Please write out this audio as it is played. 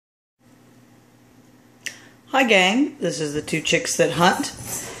Hi gang, this is the Two Chicks That Hunt,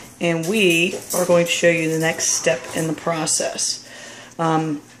 and we are going to show you the next step in the process.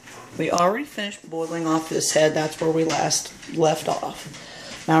 We already finished boiling off this head. That's where we last left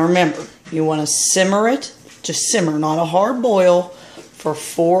off. Now remember, you want to simmer it, just simmer, not a hard boil, for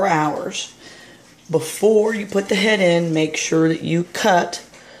 4 hours. Before you put the head in, make sure that you cut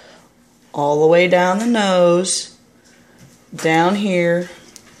all the way down the nose, down here,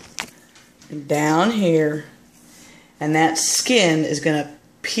 and down here. And that skin is going to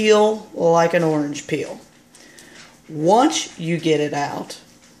peel like an orange peel. Once you get it out,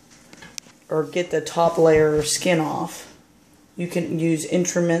 or get the top layer of skin off, you can use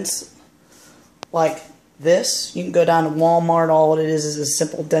instruments like this. You can go down to Walmart. All it is a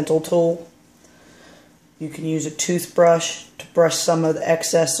simple dental tool. You can use a toothbrush to brush some of the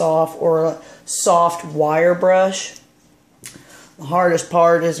excess off, or a soft wire brush. The hardest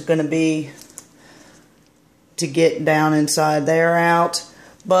part is going to be to get down inside there out,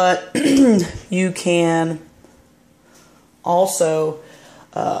 but you can also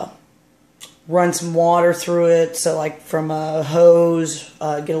run some water through it, so like from a hose,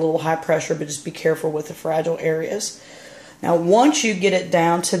 get a little high pressure, but just be careful with the fragile areas. Now once you get it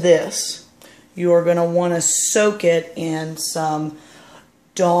down to this, you are going to want to soak it in some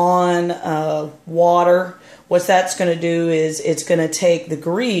Dawn water. What that's going to do is it's going to take the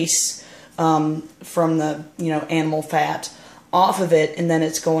grease from the animal fat off of it, and then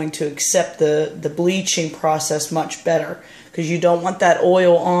it's going to accept the bleaching process much better, because you don't want that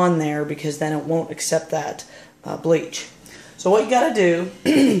oil on there, because then it won't accept that bleach. So what you got to do,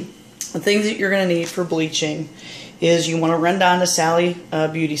 the things that you're going to need for bleaching is you want to run down to Sally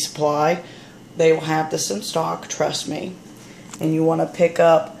Beauty Supply. They will have this in stock, trust me. And you want to pick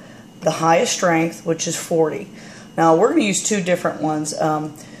up the highest strength, which is 40. Now we're going to use two different ones.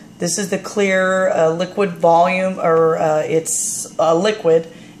 This is the clear liquid volume, or it's a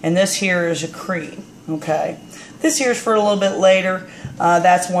liquid, and this here is a cream. Okay, this here is for a little bit later.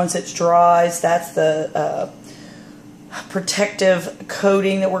 That's once it dries. That's the protective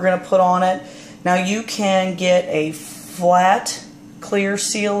coating that we're going to put on it. Now you can get a flat clear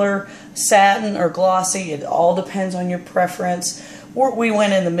sealer, satin or glossy. It all depends on your preference. We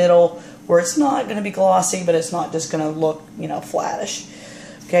went in the middle, where it's not going to be glossy, but it's not just going to look, flattish.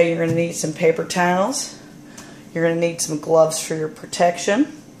 Okay, you're going to need some paper towels. You're going to need some gloves for your protection.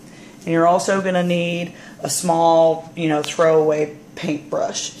 And you're also going to need a small, throwaway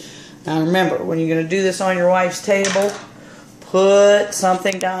paintbrush. Now remember, when you're going to do this on your wife's table, put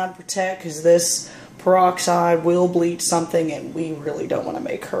something down to protect, because this peroxide will bleach something, and we really don't want to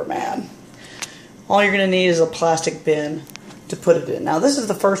make her mad. All you're going to need is a plastic bin to put it in. Now this is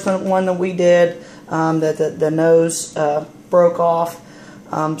the first one that we did, that the nose broke off.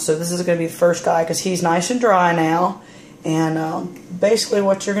 So this is going to be the first guy, because he's nice and dry now. And basically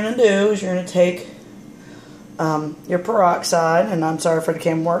what you're going to do is you're going to take your peroxide, and I'm sorry for the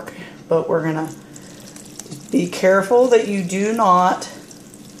camera work, but we're going to be careful that you do not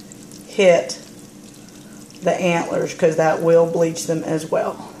hit the antlers, because that will bleach them as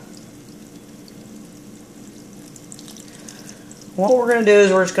well. What we're going to do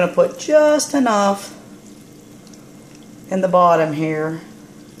is we're just going to put just enough in the bottom here.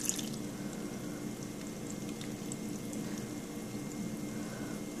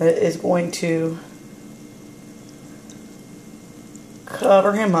 That is going to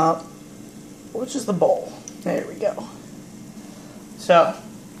cover him up, which is the bowl. There we go. So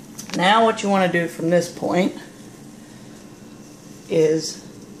now what you want to do from this point is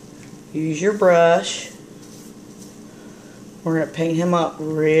use your brush. We're going to paint him up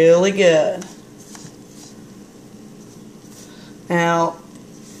really good. Now,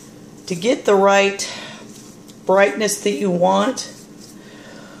 to get the right brightness that you want,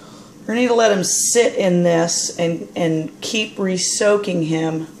 you're going to need to let him sit in this and keep re-soaking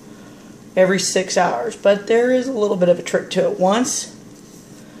him every 6 hours. But there is a little bit of a trick to it. Once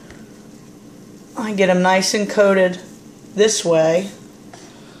I get him nice and coated this way,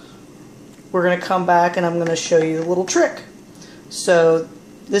 we're going to come back and I'm going to show you the little trick. So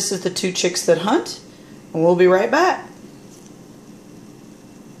this is the Two Chicks That Hunt, and we'll be right back.